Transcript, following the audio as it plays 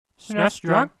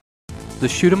SNESdrunk. The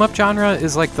shoot-'em-up genre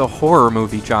is like the horror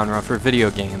movie genre for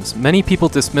video games. Many people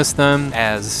dismiss them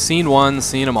as seen one,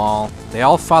 seen them all. They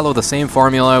all follow the same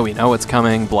formula, we know what's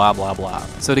coming, blah blah blah.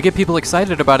 So to get people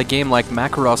excited about a game like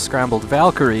Macross Scrambled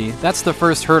Valkyrie, that's the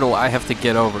first hurdle I have to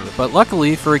get over. But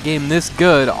luckily, for a game this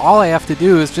good, all I have to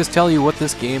do is just tell you what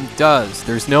this game does.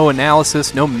 There's no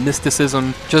analysis, no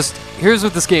mysticism, just here's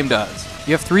what this game does.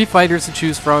 You have 3 fighters to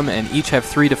choose from, and each have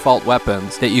 3 default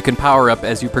weapons that you can power up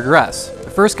as you progress.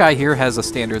 The first guy here has a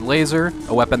standard laser,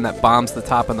 a weapon that bombs the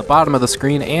top and the bottom of the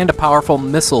screen, and a powerful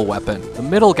missile weapon. The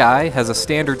middle guy has a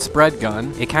standard spread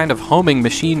gun, a kind of homing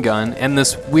machine gun, and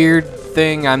this weird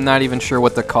thing I'm not even sure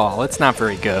what to call. It's not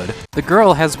very good. The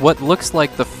girl has what looks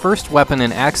like the first weapon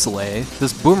in Axelay,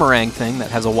 this boomerang thing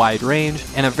that has a wide range,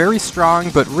 and a very strong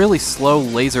but really slow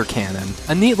laser cannon.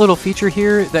 A neat little feature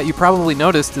here that you probably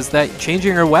noticed is that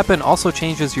changing your weapon also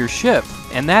changes your ship,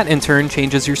 and that in turn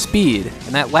changes your speed.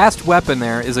 And that last weapon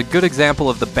there is a good example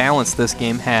of the balance this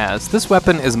game has. This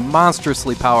weapon is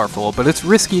monstrously powerful, but it's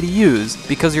risky to use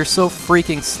because you're so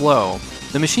freaking slow.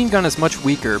 The machine gun is much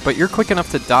weaker, but you're quick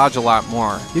enough to dodge a lot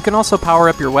more. You can also power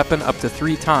up your weapon up to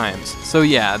 3 times. So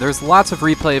yeah, there's lots of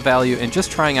replay value in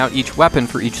just trying out each weapon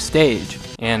for each stage.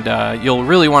 And you'll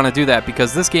really want to do that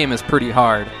because this game is pretty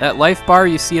hard. That life bar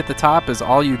you see at the top is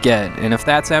all you get, and if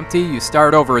that's empty, you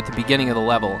start over at the beginning of the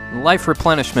level. And life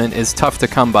replenishment is tough to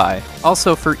come by.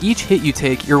 Also, for each hit you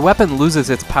take, your weapon loses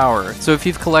its power, so if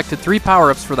you've collected 3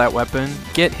 power-ups for that weapon,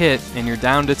 get hit and you're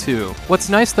down to 2. What's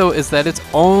nice though is that it's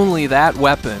only that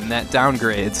weapon that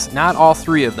downgrades, not all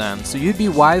 3 of them, so you'd be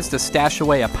wise to stash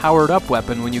away a powered-up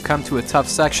weapon when you come to a tough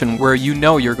section where you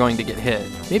know you're going to get hit.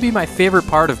 Maybe my favorite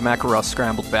part of Macross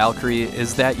Scrambled Valkyrie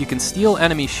is that you can steal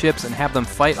enemy ships and have them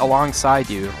fight alongside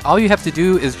you. All you have to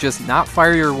do is just not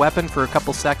fire your weapon for a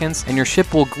couple seconds and your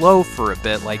ship will glow for a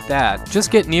bit like that.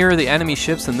 Just get near the enemy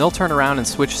ships and they'll turn around and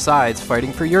switch sides,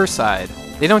 fighting for your side.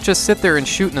 They don't just sit there and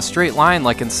shoot in a straight line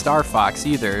like in Star Fox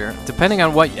either. Depending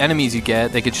on what enemies you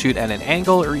get, they could shoot at an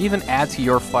angle or even add to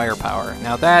your firepower.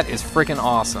 Now that is freaking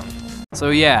awesome. So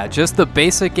yeah, just the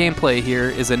basic gameplay here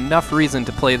is enough reason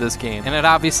to play this game, and it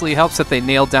obviously helps that they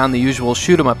nailed down the usual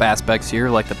shoot-'em-up aspects here,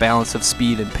 like the balance of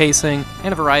speed and pacing,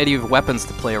 and a variety of weapons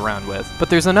to play around with. But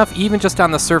there's enough even just on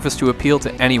the surface to appeal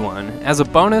to anyone. As a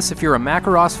bonus, if you're a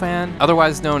Macross fan,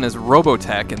 otherwise known as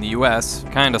Robotech in the US,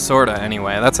 kinda sorta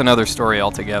anyway, that's another story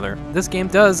altogether. This game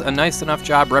does a nice enough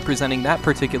job representing that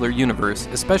particular universe,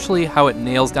 especially how it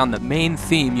nails down the main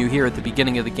theme you hear at the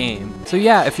beginning of the game. So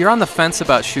yeah, if you're on the fence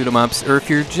about shoot-'em-ups, or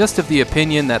if you're just of the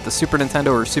opinion that the Super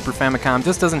Nintendo or Super Famicom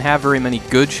just doesn't have very many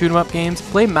good shoot-'em-up games,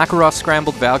 play Macross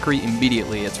Scrambled Valkyrie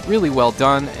immediately. It's really well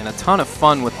done and a ton of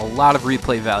fun with a lot of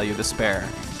replay value to spare.